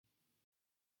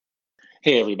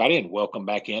Hey, everybody, and welcome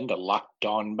back into Locked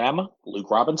On Bama.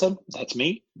 Luke Robinson, that's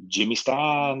me. Jimmy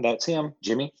Stein, that's him.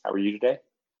 Jimmy, how are you today?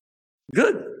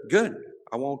 Good, good.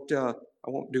 I won't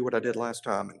do what I did last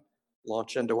time and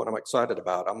launch into what I'm excited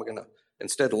about. I'm going to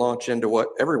instead launch into what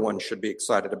everyone should be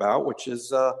excited about, which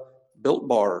is Built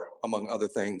Bar, among other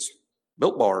things.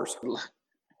 Built Bars.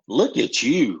 Look at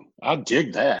you. I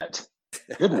dig that.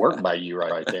 Good work by you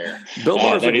right there. Built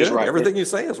Bars are that is good. right. Everything you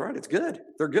say is right. It's good.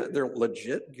 They're good. They're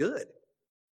legit good.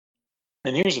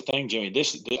 And here's the thing, Jimmy.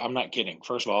 I'm not kidding.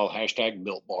 First of all, hashtag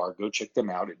Built Bar. Go check them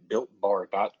out at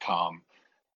builtbar.com.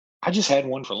 I just had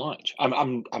one for lunch.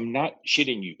 I'm not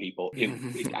shitting you, people.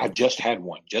 I just had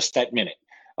one, just that minute.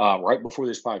 Right before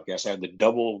this podcast, I had the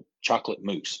double chocolate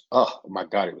mousse. Oh my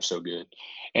God, it was so good.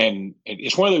 And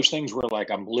it's one of those things where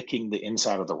like I'm licking the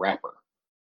inside of the wrapper.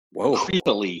 Whoa.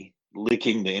 Creepily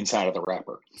licking the inside of the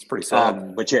wrapper. It's pretty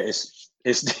sad. But yeah, it's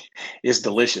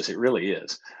delicious. It really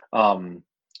is.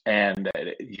 And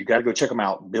you got to go check them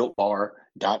out.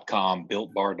 Builtbar.com,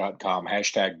 builtbar.com,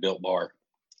 hashtag BuiltBar.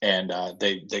 And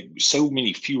they so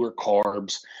many fewer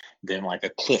carbs than like a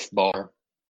Cliff Bar,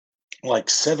 like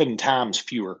 7 times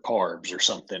fewer carbs or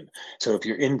something. So if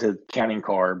you're into counting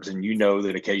carbs, and you know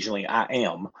that occasionally I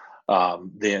am,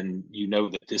 then you know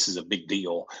that this is a big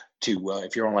deal.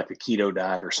 If you're on like a keto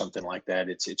diet or something like that,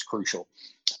 it's crucial.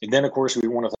 And then of course we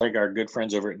want to thank our good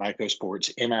friends over at Nikco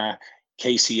Sports,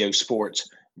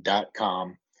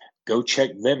 nikcosports.com. Go check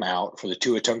them out for the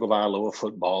Tua Tagovailoa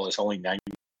football. It's only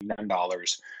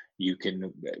 $99. You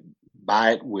can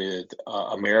buy it with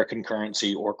American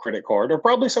currency or credit card, or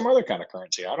probably some other kind of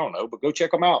currency. I don't know, but go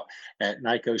check them out at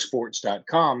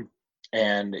nikcosports.com.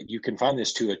 And you can find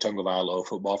this Tua Tagovailoa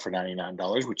football for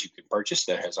 $99, which you can purchase.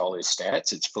 That has all his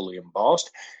stats. It's fully embossed.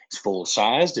 It's full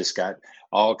sized. It's got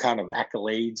all kind of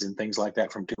accolades and things like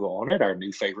that from Tua on it, our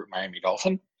new favorite Miami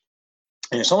Dolphin.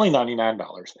 And it's only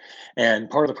 $99. And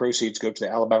part of the proceeds go to the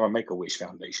Alabama Make-A-Wish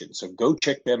Foundation. So go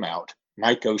check them out,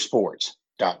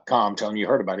 nikcosports.com. Telling you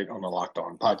heard about it on the Locked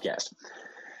On podcast.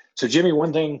 So, Jimmy,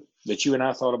 one thing that you and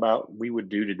I thought about we would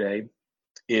do today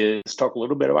is talk a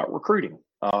little bit about recruiting.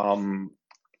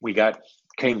 We got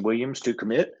Kane Williams to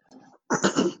commit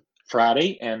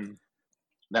Friday, and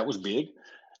that was big.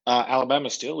 Alabama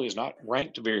still is not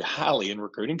ranked very highly in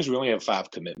recruiting because we only have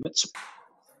 5 commitments.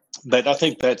 But I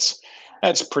think that's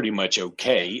pretty much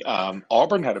okay.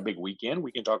 Auburn had a big weekend.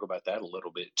 We can talk about that a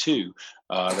little bit too.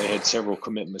 They had several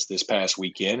commitments this past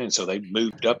weekend, and so they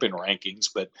moved up in rankings.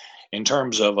 But in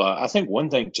terms of, I think one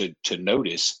thing to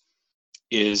notice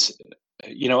is,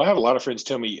 I have a lot of friends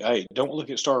tell me, hey, don't look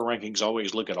at star rankings,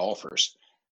 always look at offers.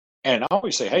 And I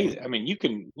always say, hey, I mean, you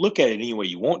can look at it any way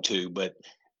you want to, but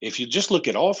if you just look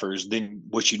at offers, then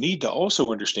what you need to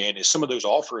also understand is some of those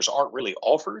offers aren't really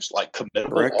offers, like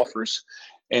committable offers.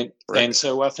 And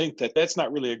so I think that's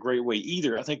not really a great way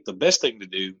either. I think the best thing to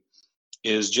do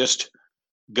is just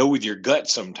go with your gut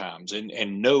sometimes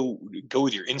and go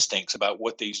with your instincts about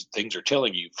what these things are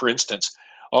telling you. For instance,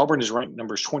 Auburn is ranked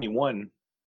number 21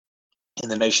 in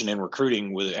the nation in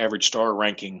recruiting with an average star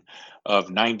ranking of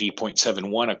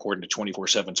 90.71 according to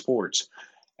 24/7 Sports.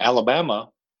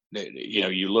 Alabama,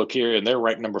 you look here and they're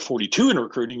ranked number 42 in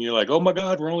recruiting. You're like, oh my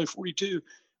God, we're only 42.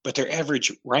 But their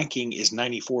average ranking is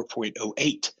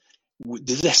 94.08.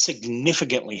 That's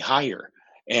significantly higher.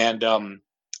 And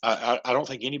I don't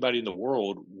think anybody in the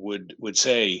world would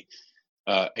say,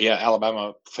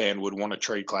 Alabama fan would want to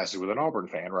trade classes with an Auburn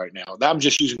fan right now. I'm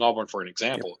just using Auburn for an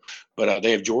example. But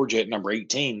they have Georgia at number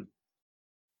 18.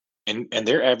 And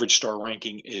their average star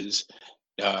ranking is,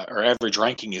 or average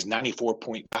ranking is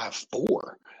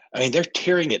 94.54. I mean, they're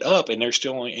tearing it up, and they're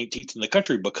still only 18th in the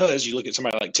country because you look at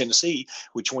somebody like Tennessee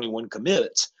with 21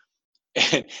 commits,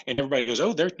 and everybody goes,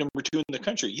 oh, they're number 2 in the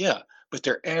country. Yeah, but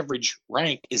their average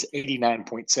rank is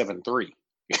 89.73.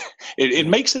 It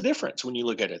makes a difference when you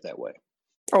look at it that way.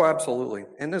 Oh, absolutely.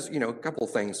 And there's, a couple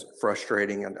of things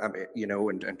frustrating, and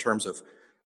in terms of,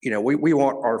 we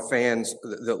want our fans,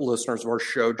 the listeners of our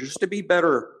show, just to be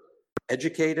better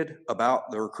educated about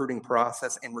the recruiting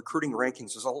process and recruiting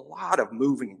rankings. There's a lot of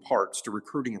moving parts to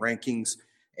recruiting rankings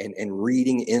and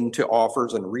reading into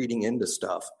offers and reading into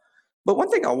stuff. But one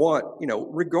thing I want,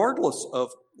 regardless of,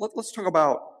 let's talk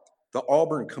about the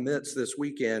Auburn commits this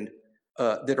weekend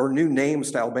that are new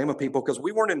names to Alabama people, because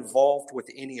we weren't involved with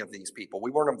any of these people.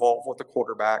 We weren't involved with the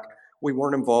quarterback. We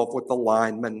weren't involved with the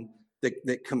lineman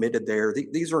that committed there.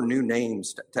 These are new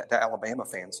names to Alabama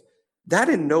fans. That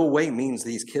in no way means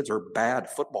these kids are bad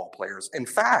football players. In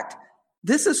fact,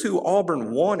 this is who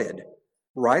Auburn wanted,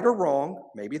 right or wrong.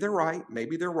 Maybe they're right,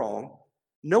 maybe they're wrong.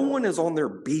 No one is on their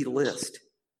B list.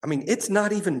 I mean, it's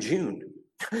not even June.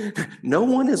 No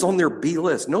one is on their B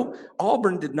list. No,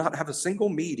 Auburn did not have a single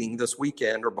meeting this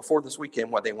weekend or before this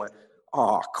weekend where they went,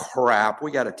 oh crap,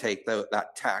 we got to take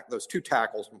those two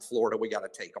tackles from Florida. We got to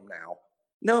take them now.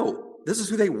 No, this is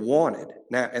who they wanted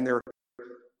now, and they're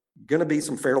going to be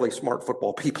some fairly smart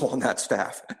football people on that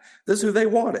staff. This is who they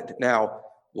wanted. Now,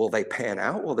 will they pan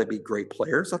out? Will they be great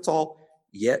players? That's all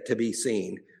yet to be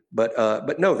seen. But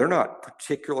no, they're not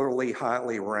particularly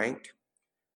highly ranked.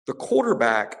 The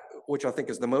quarterback, which I think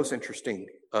is the most interesting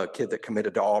kid that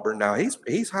committed to Auburn. Now,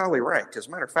 he's highly ranked. As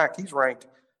a matter of fact, he's ranked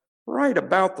right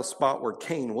about the spot where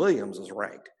Kane Williams is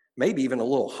ranked, maybe even a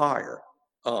little higher.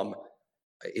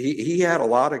 He had a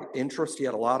lot of interest. He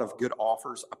had a lot of good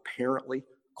offers, apparently.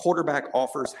 Quarterback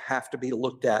offers have to be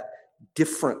looked at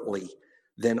differently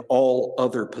than all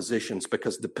other positions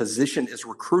because the position is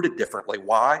recruited differently.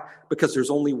 Why? Because there's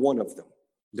only one of them.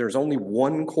 There's only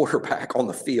one quarterback on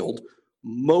the field.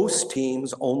 Most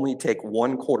teams only take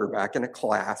one quarterback in a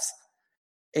class,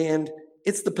 and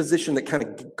it's the position that kind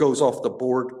of goes off the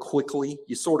board quickly.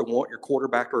 You sort of want your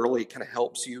quarterback early. It kind of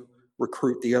helps you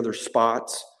recruit the other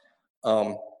spots.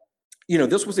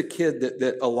 This was a kid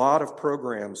that a lot of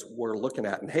programs were looking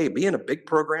at, and hey, being a big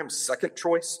program, second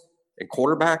choice and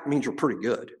quarterback means you're pretty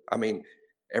good. I mean,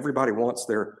 everybody wants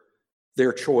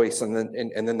their choice, and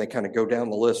then they kind of go down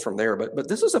the list from there. But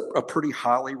this is a pretty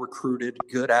highly recruited,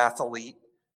 good athlete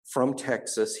from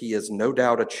Texas. He is no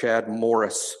doubt a Chad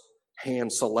Morris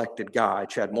hand-selected guy.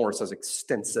 Chad Morris has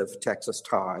extensive Texas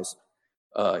ties.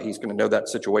 He's going to know that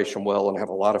situation well and have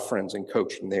a lot of friends in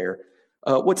coaching there.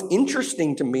 What's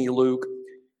interesting to me, Luke,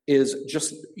 is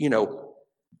just,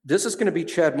 this is going to be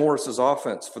Chad Morris's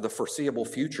offense for the foreseeable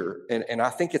future. And I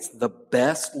think it's the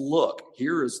best look.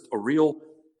 Here is a real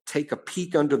take a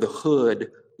peek under the hood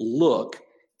look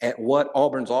at what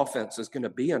Auburn's offense is going to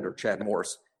be under Chad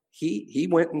Morris. He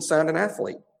went and signed an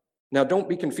athlete. Now, don't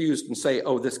be confused and say,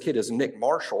 oh, this kid is Nick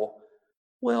Marshall.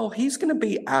 Well, he's going to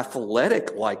be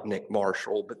athletic like Nick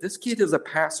Marshall, but this kid is a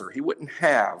passer. He wouldn't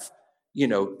have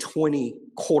 20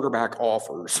 quarterback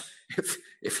offers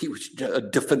if he was a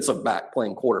defensive back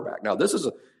playing quarterback. Now, this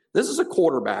is a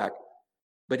quarterback,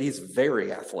 but he's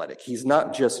very athletic. He's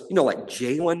not just, like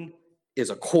Jalen is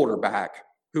a quarterback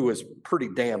who is pretty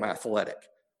damn athletic.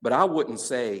 But I wouldn't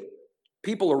say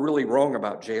people are really wrong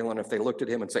about Jalen if they looked at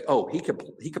him and say, oh, he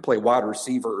could play wide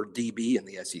receiver or DB in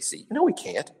the SEC. No, he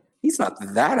can't. He's not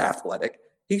that athletic.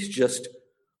 He's just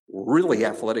really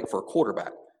athletic for a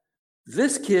quarterback.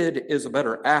 This kid is a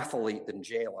better athlete than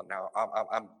Jalen. Now,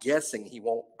 I'm guessing he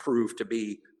won't prove to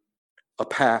be a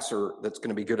passer that's going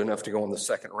to be good enough to go in the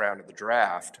second round of the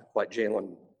draft like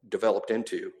Jalen developed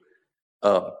into.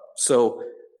 So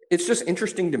it's just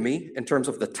interesting to me in terms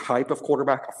of the type of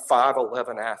quarterback, a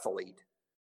 5'11" athlete.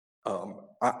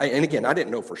 And again, I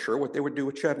didn't know for sure what they would do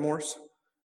with Chad Morris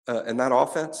in that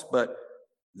offense, but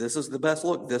this is the best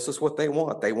look. This is what they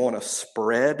want. They want a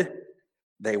spread.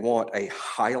 They want a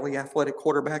highly athletic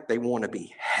quarterback. They want to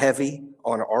be heavy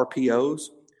on RPOs.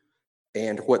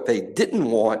 And what they didn't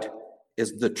want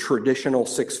is the traditional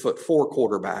 6'4"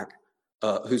 quarterback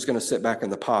who's going to sit back in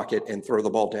the pocket and throw the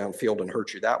ball downfield and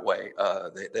hurt you that way.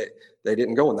 They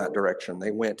didn't go in that direction.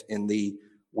 They went in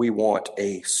we want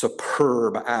a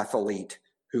superb athlete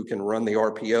who can run the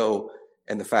RPO,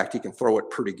 and the fact he can throw it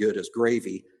pretty good is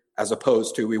gravy, as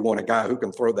opposed to we want a guy who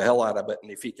can throw the hell out of it,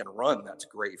 and if he can run, that's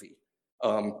gravy.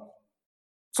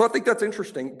 So I think that's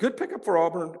interesting. Good pickup for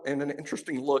Auburn and an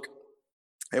interesting look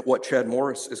at what Chad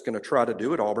Morris is going to try to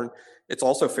do at Auburn. It's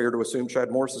also fair to assume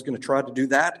Chad Morris is going to try to do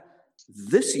that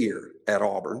this year at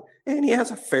Auburn, and he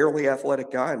has a fairly athletic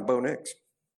guy in Bo Nix.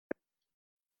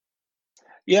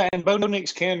 Yeah, and Bo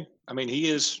Nix he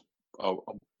is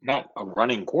not a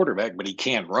running quarterback, but he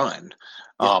can run.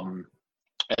 Yeah.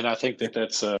 And I think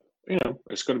that's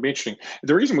it's going to be interesting.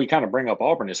 The reason we kind of bring up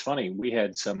Auburn is funny. We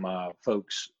had some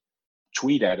folks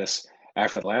tweet at us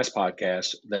after the last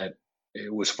podcast that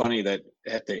it was funny that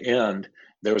at the end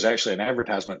there was actually an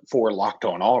advertisement for Locked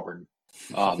on Auburn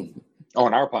on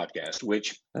our podcast,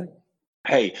 which,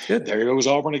 hey, there goes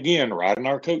Auburn again, riding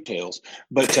our coattails.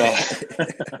 But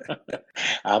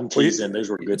I'm teasing. Those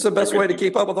were good. It's the best way to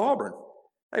keep up with Auburn.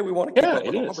 Hey, we want to keep up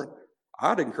with Auburn.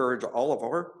 I'd encourage all of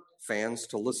our fans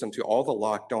to listen to all the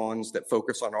Locked Ons that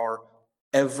focus on our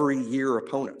every year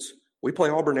opponents. We play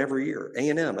Auburn every year.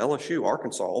 A&M, LSU,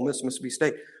 Arkansas, Ole Miss, Mississippi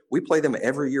State. We play them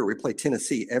every year. We play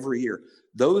Tennessee every year.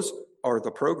 Those are the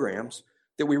programs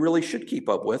that we really should keep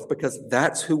up with because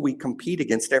that's who we compete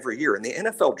against every year. In the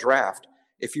NFL draft,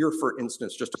 if you're, for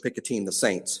instance, just to pick a team, the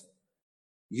Saints,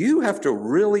 you have to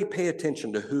really pay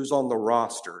attention to who's on the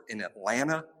roster in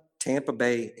Atlanta, Tampa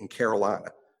Bay, and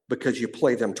Carolina, because you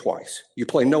play them twice. You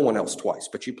play no one else twice,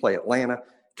 but you play Atlanta,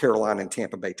 Carolina, and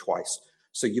Tampa Bay twice.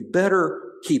 So you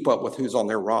better keep up with who's on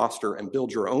their roster and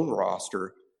build your own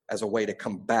roster as a way to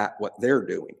combat what they're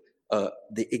doing.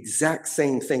 The exact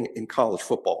same thing in college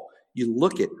football. You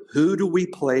look at who do we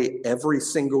play every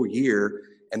single year,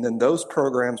 and then those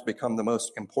programs become the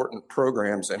most important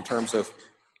programs in terms of,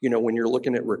 when you're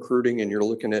looking at recruiting and you're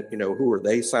looking at, who are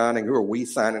they signing, who are we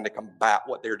signing to combat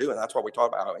what they're doing. That's why we talk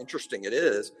about how interesting it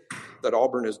is that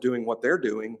Auburn is doing what they're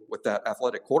doing with that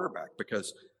athletic quarterback,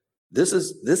 because this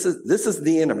is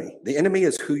the enemy. The enemy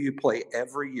is who you play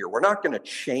every year. We're not going to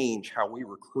change how we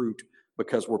recruit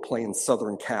because we're playing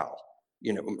Southern Cal,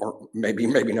 or maybe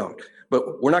not.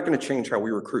 But we're not going to change how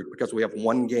we recruit because we have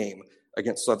one game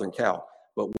against Southern Cal.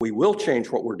 But we will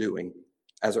change what we're doing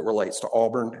as it relates to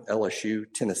Auburn, LSU,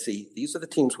 Tennessee. These are the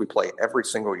teams we play every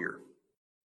single year.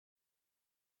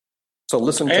 So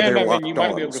listen to their locked you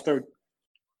might be able to throw.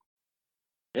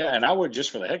 Yeah, and I would,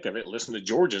 just for the heck of it, listen to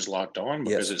Georgia's Locked On,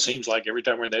 because it seems like every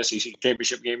time we're in the SEC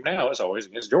championship game now, it's always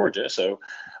against Georgia. So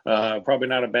probably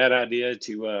not a bad idea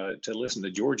to listen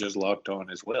to Georgia's Locked On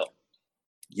as well.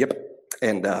 Yep.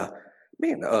 And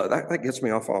that gets me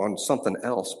off on something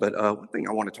else. But one thing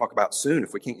I want to talk about soon,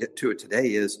 if we can't get to it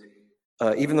today, is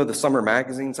even though the summer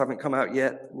magazines haven't come out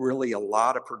yet, really a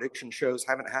lot of prediction shows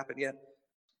haven't happened yet,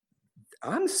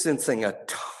 I'm sensing a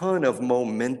ton of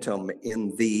momentum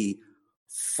in the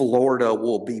Florida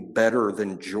will be better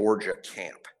than Georgia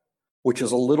camp, which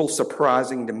is a little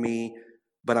surprising to me,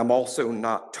 but I'm also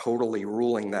not totally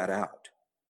ruling that out.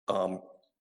 I'm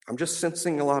just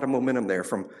sensing a lot of momentum there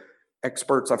from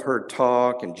experts I've heard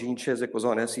talk, and Gene Chizik was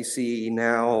on SEC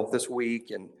Now this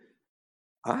week, and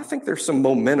I think there's some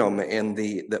momentum in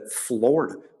that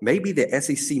Florida, maybe the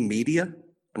SEC media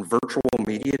and virtual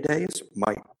media days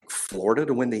might Florida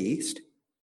to win the East.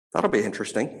 That'll be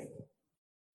interesting.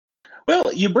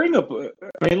 Well, you bring up,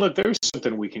 look, there's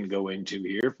something we can go into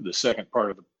here for the second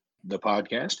part of the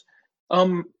podcast.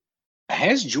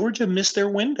 Has Georgia missed their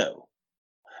window?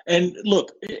 And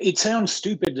look, it sounds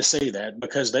stupid to say that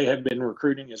because they have been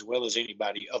recruiting as well as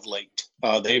anybody of late.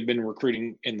 They've been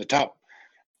recruiting in the top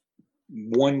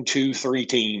 1, 2, 3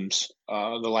 teams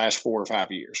the last 4 or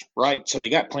 5 years, right? So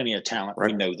they got plenty of talent.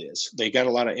 Right. We know this. They got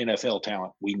a lot of NFL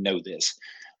talent. We know this.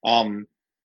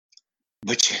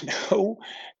 But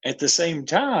at the same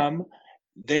time,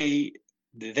 they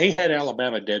had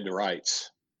Alabama dead to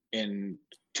rights in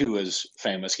Tua's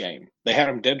famous game. They had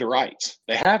them dead to rights.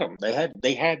 They had them. They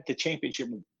had the championship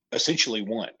essentially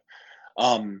won.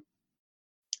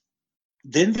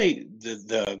 Then they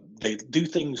do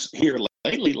things here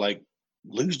lately like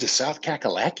lose to South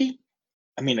Kakalaki.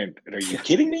 Are you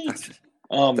kidding me?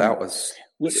 That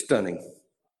was stunning.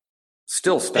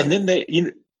 Still stunning.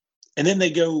 And then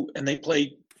they go and they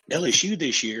play LSU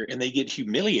this year and they get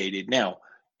humiliated. Now,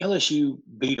 LSU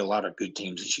beat a lot of good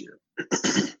teams this year.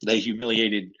 They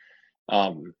humiliated,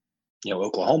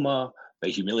 Oklahoma. They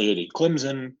humiliated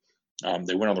Clemson.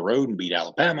 They went on the road and beat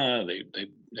Alabama.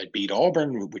 They beat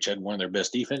Auburn, which had one of their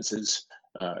best defenses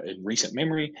in recent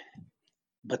memory.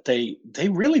 But they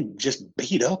really just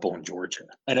beat up on Georgia.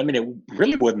 And it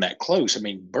really wasn't that close.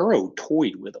 Burrow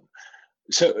toyed with them.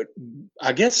 So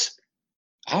I guess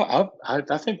I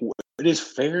think it is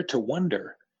fair to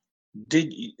wonder,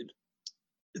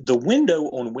 the window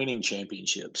on winning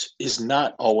championships is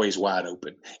not always wide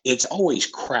open. It's always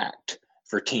cracked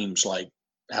for teams like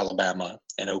Alabama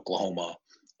and Oklahoma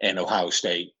and Ohio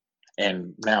State.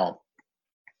 And now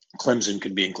Clemson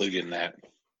could be included in that.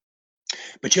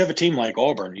 But you have a team like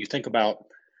Auburn. You think about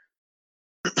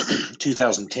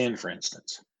 2010, for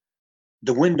instance.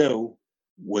 The window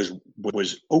was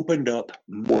opened up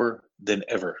more than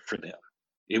ever for them.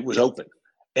 It was open.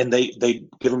 And they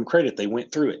give them credit. They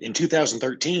went through it. In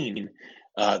 2013,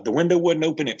 the window wasn't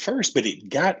open at first, but it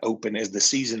got open as the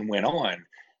season went on.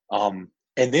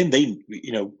 And then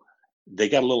they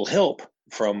got a little help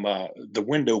from the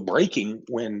window breaking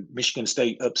when Michigan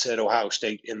State upset Ohio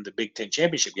State in the Big Ten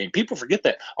championship game. People forget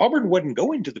that Auburn wasn't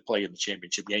going to play in the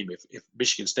championship game if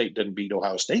Michigan State doesn't beat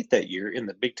Ohio State that year in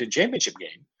the Big Ten championship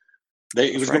game.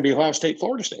 It was going to be Ohio State,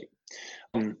 Florida State.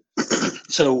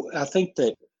 So I think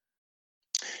that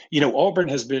Auburn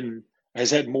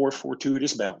has had more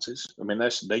fortuitous bounces.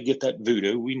 They get that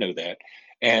voodoo. We know that.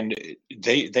 And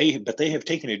they have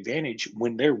taken advantage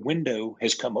when their window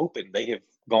has come open. They have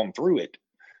gone through it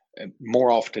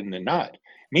more often than not.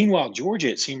 Meanwhile, Georgia,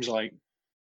 it seems like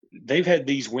they've had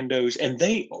these windows, and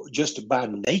they just by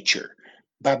nature,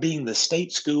 by being the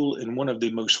state school in one of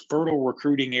the most fertile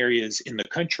recruiting areas in the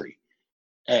country,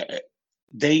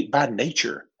 they by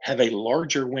nature have a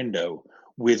larger window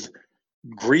with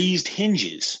greased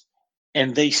hinges,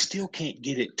 and they still can't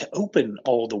get it to open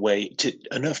all the way to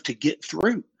enough to get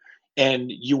through.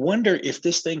 And you wonder if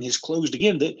this thing has closed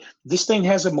again. That this thing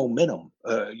has a momentum.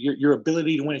 Your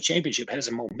ability to win a championship has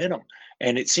a momentum,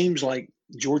 and it seems like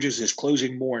Georgia's is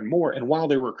closing more and more. And while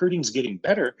their recruiting's getting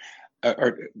better,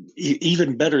 or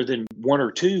even better than one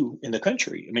or two in the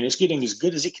country, I mean, it's getting as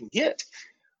good as it can get.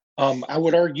 I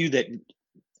would argue that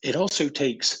it also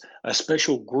takes a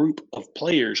special group of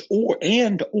players or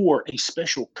a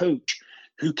special coach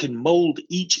who can mold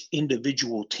each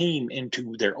individual team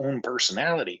into their own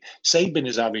personality. Saban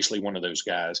is obviously one of those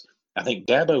guys. I think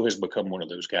Dabo has become one of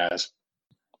those guys.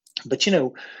 But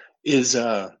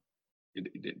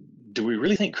do we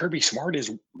really think Kirby Smart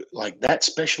is like that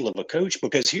special of a coach?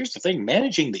 Because here's the thing,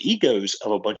 managing the egos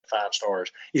of a bunch of 5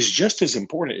 stars is just as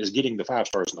important as getting the 5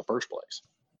 stars in the first place.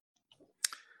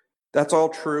 That's all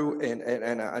true,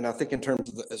 and I think in terms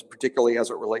of particularly as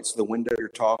it relates to the window you're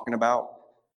talking about,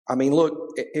 I mean,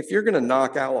 look, if you're going to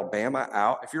knock Alabama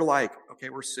out, if you're like, okay,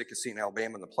 we're sick of seeing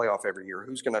Alabama in the playoff every year,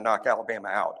 who's going to knock Alabama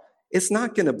out? It's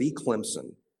not going to be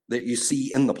Clemson that you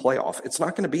see in the playoff. It's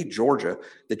not going to be Georgia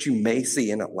that you may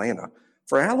see in Atlanta.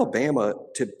 For Alabama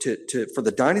for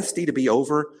the dynasty to be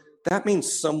over, that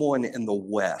means someone in the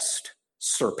West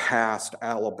surpassed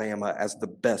Alabama as the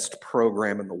best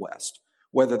program in the West.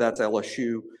 Whether that's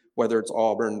LSU, whether it's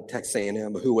Auburn, Texas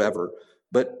A&M, whoever.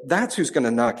 But that's who's going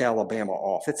to knock Alabama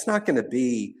off. It's not going to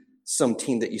be some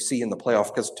team that you see in the playoff,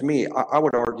 because to me, I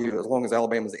would argue as long as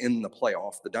Alabama's in the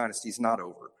playoff, the dynasty's not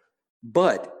over.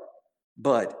 But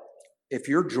if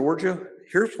you're Georgia,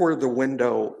 here's where the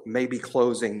window may be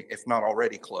closing, if not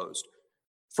already closed.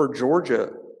 For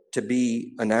Georgia to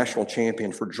be a national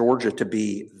champion, for Georgia to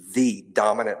be the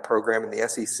dominant program in the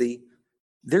SEC,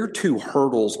 their 2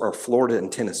 hurdles are Florida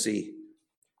and Tennessee.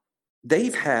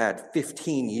 They've had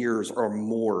 15 years or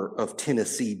more of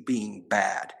Tennessee being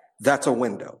bad. That's a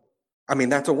window. I mean,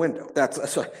 that's a window.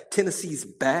 Tennessee's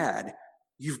bad.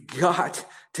 You've got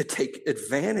to take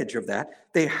advantage of that.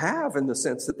 They have, in the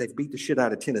sense that they've beat the shit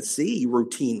out of Tennessee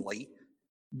routinely.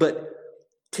 But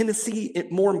Tennessee,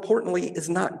 more importantly, is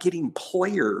not getting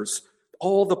players.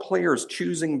 All the players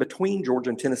choosing between Georgia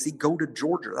and Tennessee go to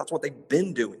Georgia. That's what they've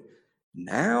been doing.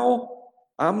 Now,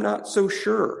 I'm not so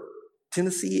sure.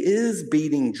 Tennessee is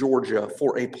beating Georgia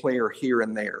for a player here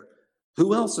and there.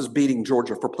 Who else is beating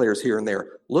Georgia for players here and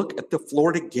there? Look at the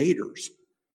Florida Gators.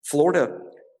 Florida,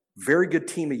 very good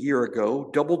team a year ago,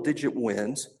 double-digit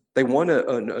wins. They won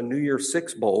a New Year's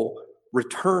Six Bowl,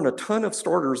 return a ton of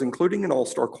starters, including an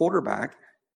all-star quarterback,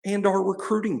 and are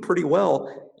recruiting pretty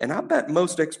well. And I bet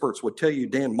most experts would tell you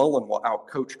Dan Mullen will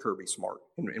outcoach Kirby Smart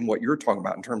in what you're talking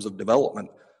about in terms of development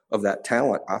of that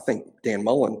talent. I think Dan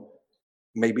Mullen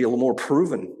may be a little more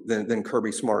proven than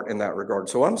Kirby Smart in that regard.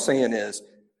 So what I'm saying is,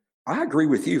 I agree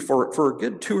with you. For a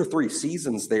good 2 or 3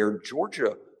 seasons there,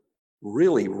 Georgia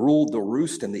really ruled the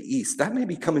roost in the East. That may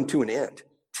be coming to an end.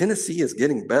 Tennessee is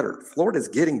getting better. Florida is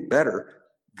getting better.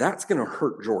 That's going to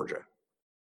hurt Georgia.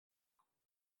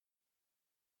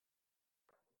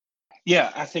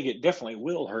 Yeah, I think it definitely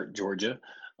will hurt Georgia.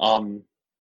 And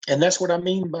that's what I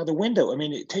mean by the window. I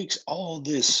mean, it takes all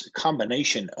this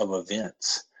combination of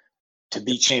events to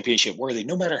be championship worthy,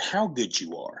 no matter how good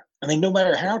you are. I mean, no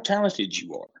matter how talented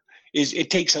you are. It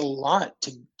takes a lot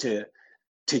to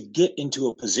get into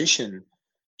a position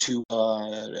to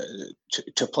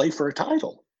play for a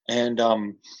title. And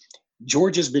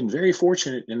Georgia's been very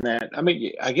fortunate in that. I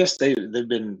mean, I guess they've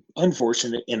been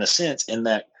unfortunate in a sense in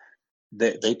that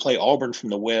they play Auburn from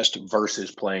the West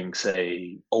versus playing,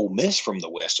 say, Ole Miss from the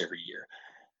West every year.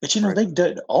 But, Right. they've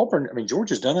done Auburn. I mean,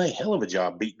 Georgia's done a hell of a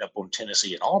job beating up on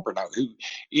Tennessee and Auburn, who,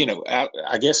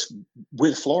 I guess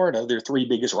with Florida, they're 3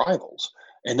 biggest rivals.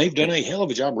 And they've done a hell of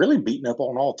a job really beating up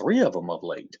on all 3 of them of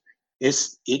late.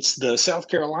 It's the South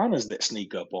Carolinas that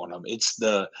sneak up on them. It's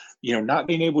the, not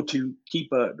being able to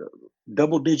keep a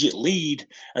double-digit lead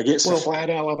against a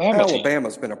flat Alabama team.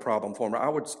 Alabama's been a problem for them.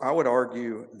 I would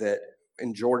argue that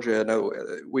in Georgia,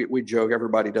 we joke,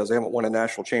 everybody does, they haven't won a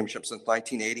national championship since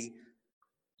 1980.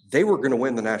 They were going to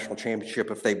win the national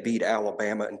championship if they beat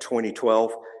Alabama in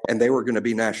 2012, and they were going to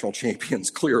be national champions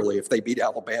clearly if they beat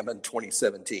Alabama in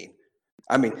 2017.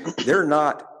 I mean, they're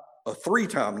not a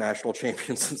 3-time national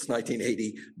champion since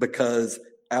 1980 because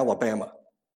Alabama.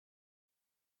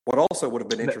 What also would have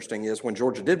been interesting is when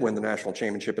Georgia did win the national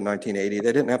championship in 1980,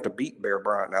 they didn't have to beat Bear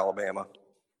Bryant in Alabama.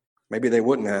 Maybe they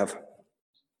wouldn't have.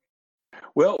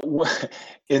 Well,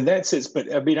 in that sense,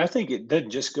 but I mean, I think it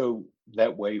doesn't just go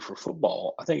that way for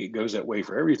football. I think it goes that way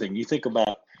for everything. You think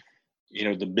about,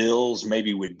 the Bills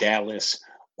maybe with Dallas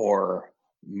or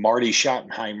Marty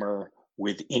Schottenheimer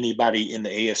with anybody in the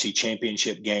AFC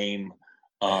Championship game,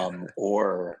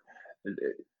 or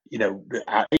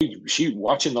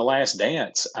watching The Last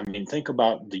Dance. I mean, think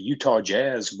about the Utah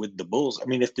Jazz with the Bulls. I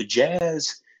mean, if the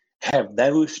Jazz have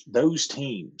those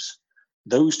teams,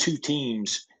 those two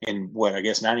teams in what I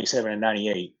guess 97 and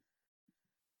 98,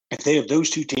 if they have those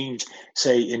two teams,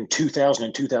 say in 2000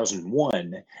 and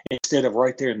 2001, instead of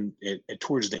right there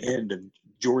towards the end of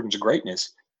Jordan's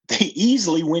greatness, they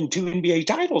easily win 2 NBA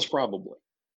titles probably.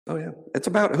 Oh yeah, it's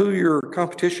about who your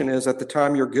competition is at the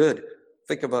time you're good.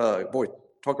 Think of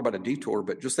talk about a detour,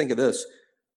 but just think of this.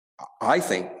 I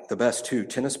think the best 2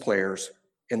 tennis players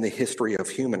in the history of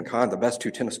humankind, the best 2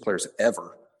 tennis players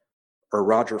ever, are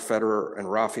Roger Federer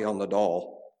and Rafael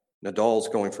Nadal. Nadal's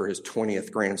going for his 20th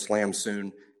Grand Slam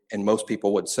soon, and most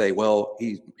people would say, well,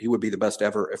 he would be the best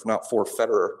ever if not for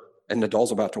Federer, and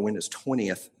Nadal's about to win his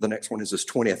 20th. The next one is his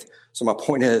 20th. So my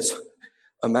point is,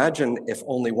 imagine if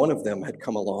only one of them had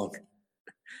come along.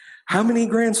 How many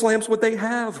Grand Slams would they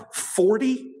have?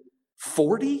 40?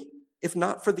 40, if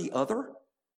not for the other?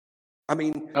 I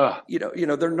mean,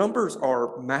 their numbers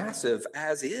are massive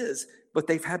as is, but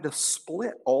they've had to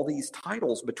split all these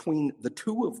titles between the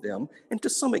 2 of them. And to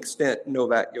some extent,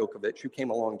 Novak Djokovic, who came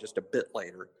along just a bit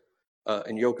later.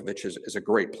 And Djokovic is a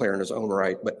great player in his own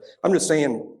right. But I'm just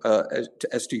saying,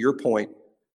 as to your point,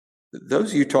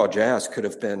 those Utah Jazz could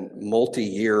have been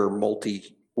multi-year,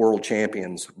 multi-world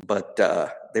champions, but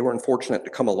they were unfortunate to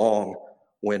come along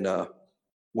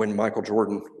when Michael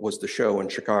Jordan was the show in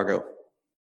Chicago.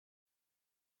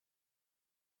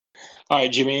 All right,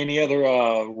 Jimmy, any other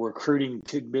recruiting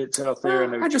tidbits out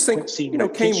there? I just think,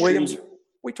 Kane Williams,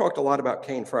 we talked a lot about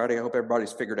Kane Friday. I hope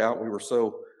everybody's figured out we were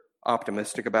so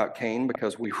optimistic about Kane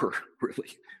because we were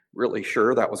really, really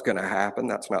sure that was going to happen.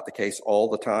 That's not the case all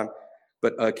the time.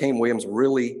 But Kane Williams,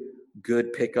 really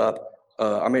good pickup.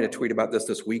 I made a tweet about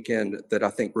this weekend that I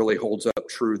think really holds up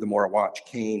true the more I watch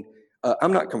Kane.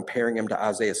 I'm not comparing him to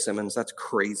Isaiah Simmons. That's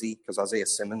crazy because Isaiah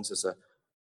Simmons is a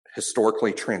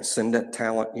historically transcendent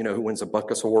talent, who wins a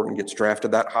Butkus Award and gets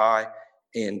drafted that high.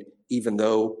 And even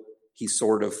though he's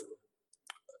sort of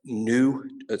new,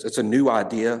 it's a new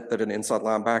idea that an inside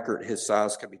linebacker at his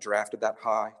size can be drafted that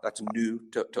high. That's new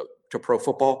to pro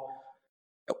football.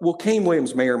 Well, Kane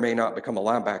Williams may or may not become a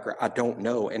linebacker. I don't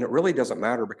know. And it really doesn't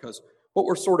matter because what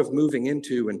we're sort of moving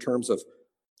into in terms of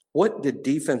what have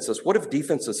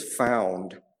defenses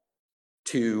found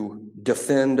to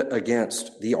defend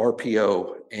against the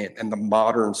RPO and the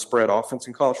modern spread offense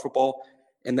in college football?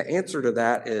 And the answer to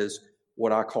that is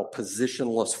what I call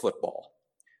positionless football.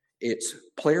 It's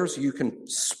players you can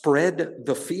spread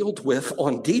the field with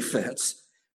on defense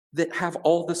that have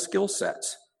all the skill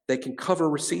sets. They can cover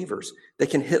receivers. They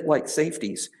can hit like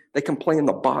safeties. They can play in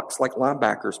the box like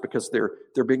linebackers because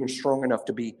they're big and strong enough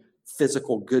to be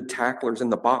physical, good tacklers in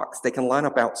the box. They can line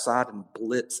up outside and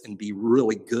blitz and be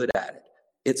really good at it.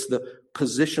 It's the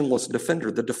positionless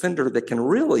defender, the defender that can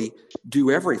really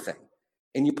do everything.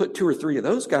 And you put 2 or 3 of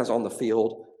those guys on the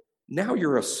field, now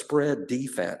you're a spread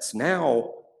defense.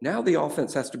 Now the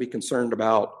offense has to be concerned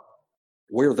about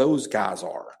where those guys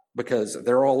are because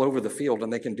they're all over the field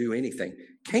and they can do anything.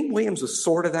 Kane Williams is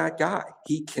sort of that guy.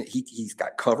 He's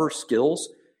got cover skills.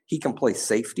 He can play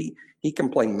safety. He can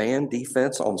play man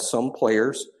defense on some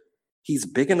players. He's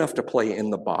big enough to play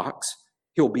in the box.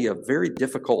 He'll be a very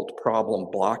difficult problem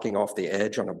blocking off the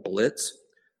edge on a blitz.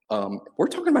 We're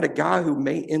talking about a guy who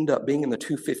may end up being in the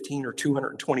 215 or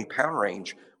 220 pound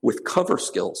range with cover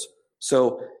skills.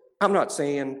 So I'm not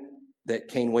saying that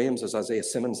Kane Williams is Isaiah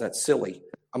Simmons. That's silly.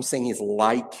 I'm saying he's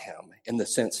like him in the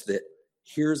sense that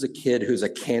here's a kid who's a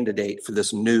candidate for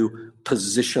this new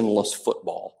positionless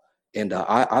football. And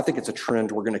I think it's a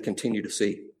trend we're going to continue to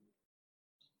see.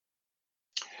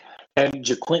 And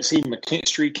JaQuincy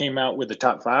McKinstry came out with the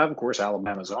top 5. Of course,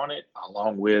 Alabama's on it,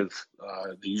 along with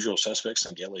the usual suspects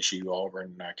like LSU,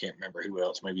 Auburn. I can't remember who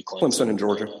else. Maybe Clemson and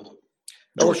Georgia.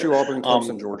 LSU, Auburn,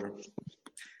 Clemson, Georgia.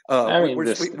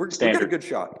 We got a good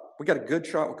shot. We got a good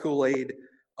shot with Kool-Aid.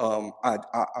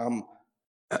 I'm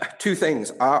 2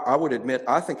 things. I would admit,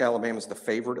 I think Alabama's the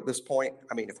favorite at this point.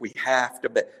 I mean, if we have to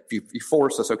bet, if you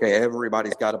force us, okay,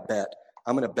 everybody's got to bet.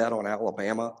 I'm going to bet on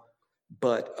Alabama.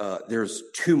 But there's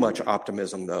too much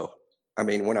optimism, though. I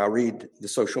mean, when I read the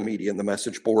social media and the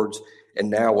message boards, and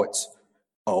now it's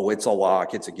a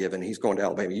lock, it's a given. He's going to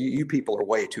Alabama. You people are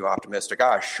way too optimistic.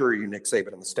 I assure you, Nick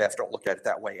Saban and the staff don't look at it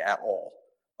that way at all.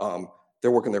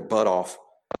 They're working their butt off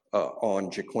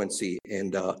on JaQuincy,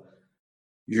 and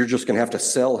you're just going to have to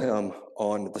sell him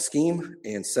on the scheme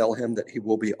and sell him that he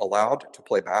will be allowed to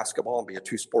play basketball and be a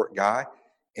 2-sport guy.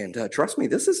 And trust me,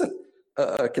 this isn't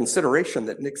a consideration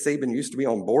that Nick Saban used to be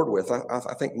on board with.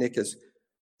 I think Nick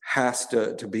has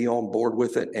to be on board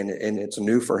with it, and it's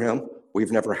new for him.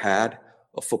 We've never had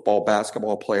a football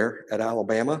basketball player at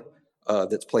Alabama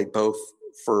that's played both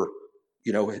for,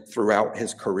 throughout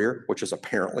his career, which is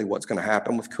apparently what's going to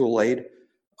happen with Kool-Aid.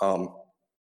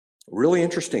 Really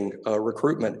interesting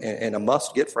recruitment and a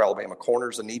must get for Alabama.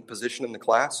 Corner's a need position in the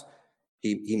class.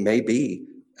 He may be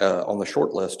on the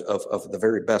short list of the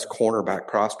very best cornerback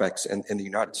prospects in the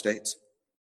United States.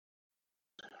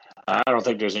 I don't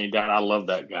think there's any doubt. I love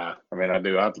that guy. I mean, I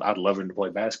do. I'd love him to play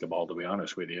basketball, to be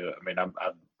honest with you. I mean, I'd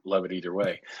love it either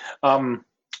way.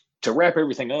 To wrap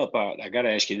everything up, I got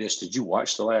to ask you this. Did you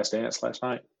watch The Last Dance last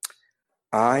night?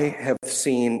 I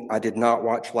did not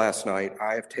watch last night.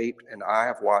 I have taped and I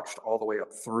have watched all the way up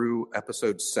through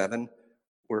episode 7.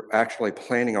 We're actually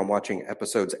planning on watching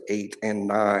episodes 8 and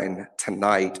 9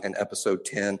 tonight and episode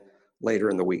 10 later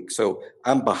in the week. So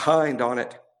I'm behind on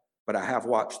it, but I have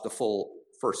watched the full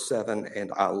first 7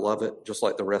 and I love it just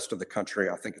like the rest of the country.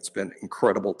 I think it's been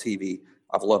incredible TV.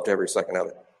 I've loved every second of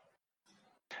it.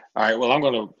 All right. Well,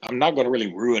 I'm not going to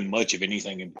really ruin much of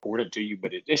anything important to you,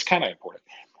 but it's kind of important.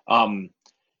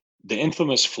 The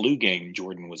infamous flu game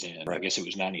Jordan was in, right. I guess it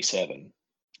was 97,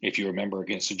 if you remember,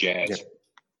 against the Jazz.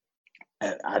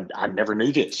 Yeah. I never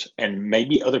knew this, and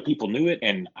maybe other people knew it,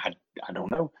 and I don't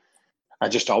know. I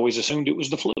just always assumed it was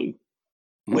the flu.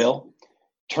 Mm-hmm. Well,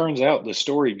 turns out the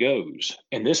story goes,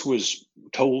 and this was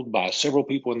told by several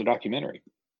people in the documentary.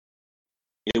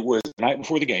 It was the night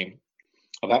before the game,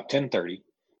 about 10:30,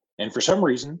 and for some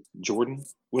reason, Jordan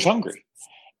was hungry,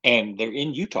 and they're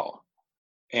in Utah,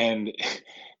 and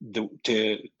the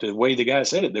way the guy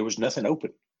said it, there was nothing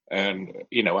open. And,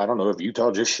 I don't know if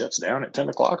Utah just shuts down at 10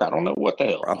 o'clock. I don't know what the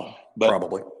hell.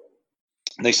 Probably.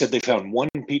 They said they found one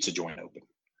pizza joint open.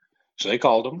 So they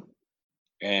called them,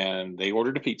 and they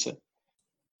ordered a pizza.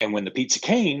 And when the pizza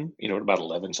came, at about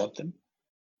 11 something,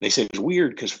 they said it was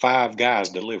weird because 5 guys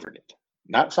delivered it.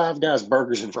 Not 5 guys,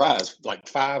 burgers and fries, like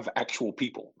 5 actual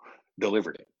people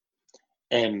delivered it.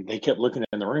 And they kept looking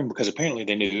in the room because apparently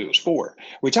they knew who it was for,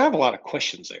 which I have a lot of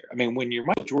questions there. I mean, when you're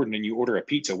Michael Jordan and you order a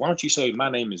pizza, why don't you say, my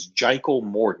name is Jekyll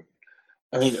Morton?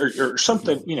 I mean, or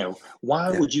something,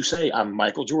 why would you say I'm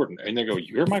Michael Jordan? And they go,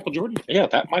 you're Michael Jordan? Yeah,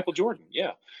 that Michael Jordan.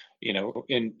 Yeah.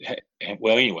 And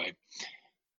well, anyway,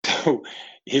 so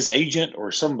his agent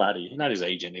or somebody, not his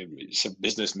agent, it was a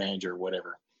business manager or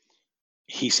whatever.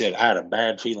 He said, I had a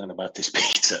bad feeling about this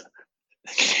pizza.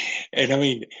 And I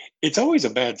mean, it's always a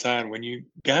bad sign when you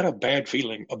got a bad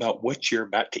feeling about what you're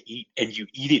about to eat and you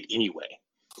eat it anyway.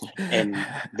 And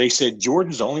they said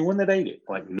Jordan's the only one that ate it.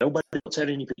 Like nobody else had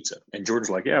any pizza. And Jordan's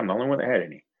like, yeah, I'm the only one that had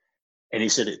any. And he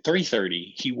said at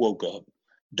 3:30, he woke up,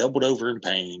 doubled over in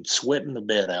pain, sweating the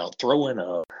bed out, throwing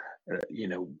up,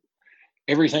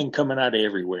 everything coming out of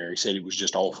everywhere. He said it was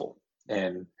just awful.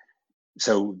 And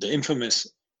so the infamous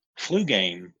flu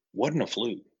game wasn't a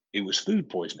flu. It was food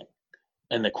poisoning.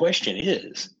 And the question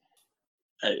is,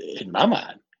 in my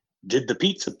mind, did the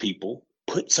pizza people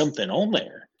put something on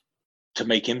there to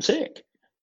make him sick?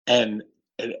 And,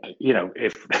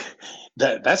 if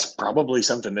that's probably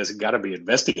something that's got to be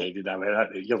investigated. I mean,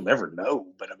 you'll never know,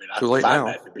 but I mean, I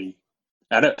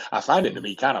find it to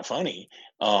be kind of funny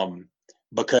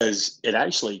because it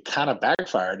actually kind of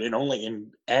backfired and only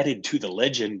added to the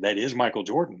legend that is Michael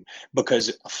Jordan.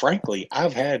 Because frankly,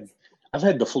 I've had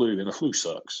the flu and the flu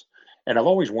sucks. And I've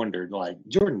always wondered, like,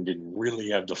 Jordan didn't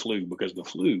really have the flu because the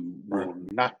flu will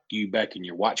knock you back in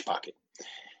your watch pocket.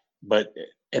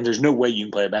 And there's no way you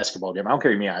can play a basketball game. I don't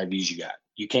care how many IVs you got.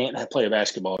 You can't play a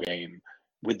basketball game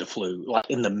with the flu, like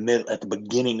in the middle, at the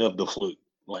beginning of the flu.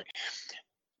 But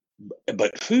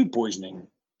food poisoning,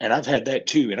 and I've had that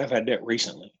too, and I've had that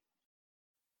recently.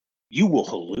 You will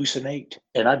hallucinate,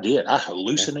 and I did. I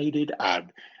hallucinated.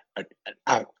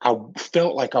 I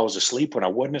felt like I was asleep when I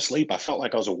wasn't asleep. I felt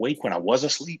like I was awake when I was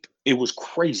asleep. It was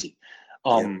crazy.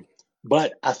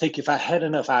 But I think if I had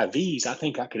enough IVs, I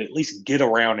think I could at least get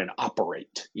around and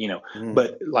operate,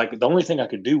 But like the only thing I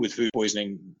could do with food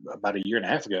poisoning about a year and a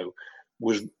half ago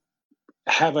was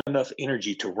have enough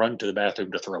energy to run to the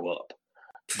bathroom to throw up.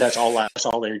 That's all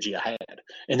the energy I had.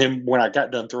 And then when I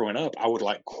got done throwing up, I would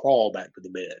like crawl back to the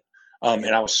bed.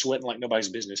 And I was sweating like nobody's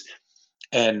business.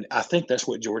 And I think that's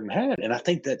what Jordan had. And I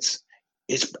think I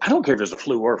don't care if it's a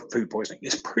flu or food poisoning.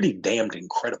 It's pretty damned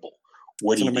incredible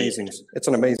what he did. It's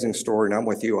an amazing story. And I'm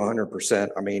with you 100%.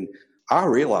 I mean, I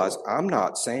realize I'm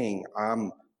not saying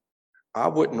I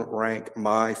wouldn't rank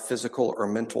my physical or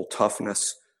mental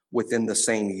toughness within the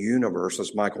same universe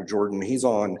as Michael Jordan. He's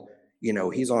on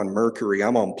Mercury.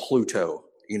 I'm on Pluto,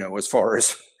 as far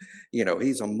as,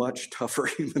 he's a much tougher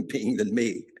human being than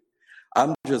me.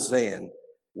 I'm just saying,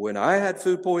 when I had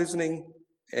food poisoning,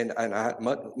 and I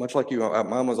much like you,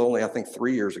 mine was only, I think,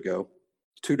 3 years ago,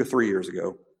 2 to 3 years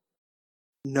ago.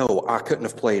 No, I couldn't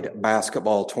have played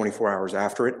basketball 24 hours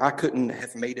after it. I couldn't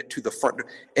have made it to the front.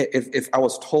 If I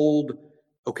was told,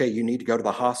 okay, you need to go to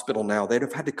the hospital now, they'd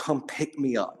have had to come pick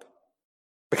me up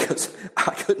because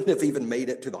I couldn't have even made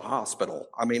it to the hospital.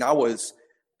 I mean, I was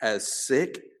as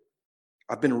sick.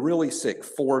 I've been really sick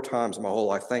 4 times my whole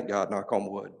life. Thank God, knock on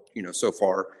wood, so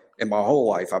far in my whole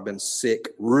life, I've been sick,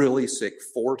 really sick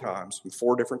 4 times from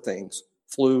 4 different things.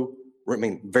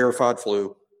 Verified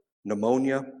flu,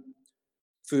 pneumonia,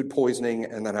 food poisoning,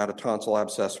 and then I had a tonsil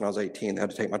abscess when I was 18. They had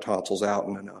to take my tonsils out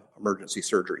and an emergency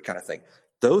surgery kind of thing.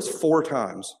 Those 4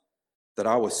 times that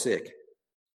I was sick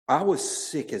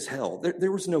as hell.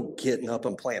 There was no getting up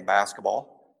and playing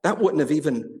basketball.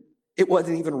 It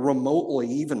wasn't even remotely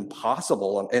even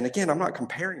possible. And again, I'm not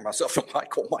comparing myself to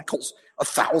Michael. Michael's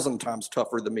 1,000 times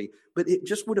tougher than me, but it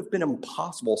just would have been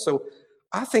impossible. So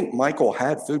I think Michael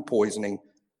had food poisoning.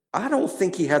 I don't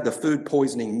think he had the food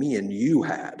poisoning me and you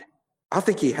had. I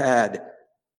think he had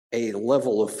a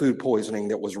level of food poisoning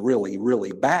that was really,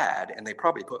 really bad. And they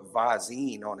probably put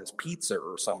Visine on his pizza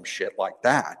or some shit like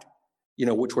that,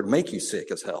 which would make you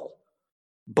sick as hell.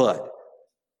 But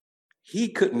he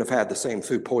couldn't have had the same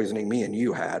food poisoning me and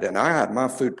you had. And I had my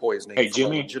food poisoning. Hey,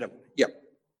 Jimmy. Yep.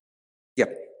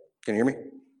 Can you hear me?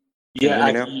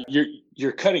 Yeah,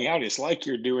 you're cutting out. It's like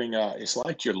you're doing. It's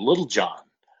like you're Little John.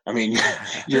 I mean,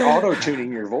 you're auto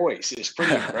tuning your voice. It's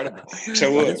pretty incredible.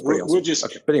 So we'll just.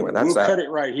 Okay, but anyway, we'll cut it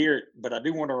right here. But I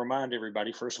do want to remind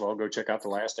everybody. First of all, go check out The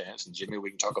Last Dance, and Jimmy, we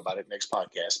can talk about it next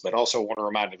podcast. But also want to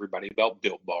remind everybody about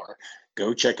Built Bar.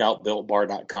 Go check out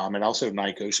BuiltBar.com and also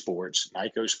Nyco Sports.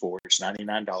 Nyco Sports,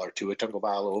 $99 Tua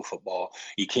Tagovailoa football.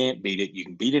 You can't beat it. You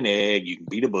can beat an egg. You can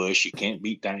beat a bush. You can't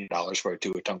beat $90 for a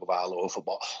Tua Tagovailoa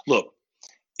football. Look,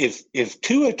 if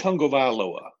Tua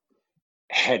Tagovailoa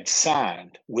had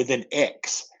signed with an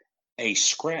X a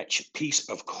scratch piece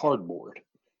of cardboard,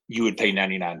 you would pay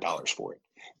 $99 for it.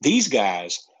 These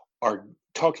guys are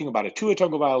talking about a Tua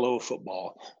Tagovailoa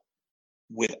football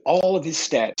with all of his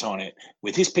stats on it,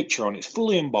 with his picture on it. It's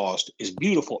fully embossed, is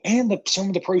beautiful, and some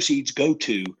of the proceeds go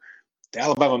to the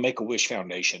Alabama Make-A-Wish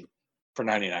Foundation for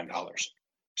 $99.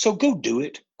 So go do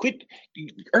it. Quit.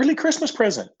 Early Christmas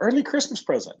present.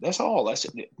 That's all. That's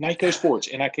it. Nyco Sports,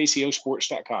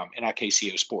 NIKCOsports.com,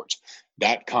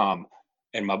 NIKCOsports.com.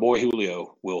 And my boy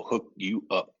Julio will hook you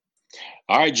up.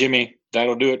 All right, Jimmy,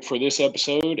 that'll do it for this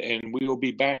episode. And we will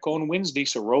be back on Wednesday.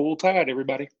 So roll tide,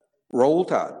 everybody. Roll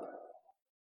tide.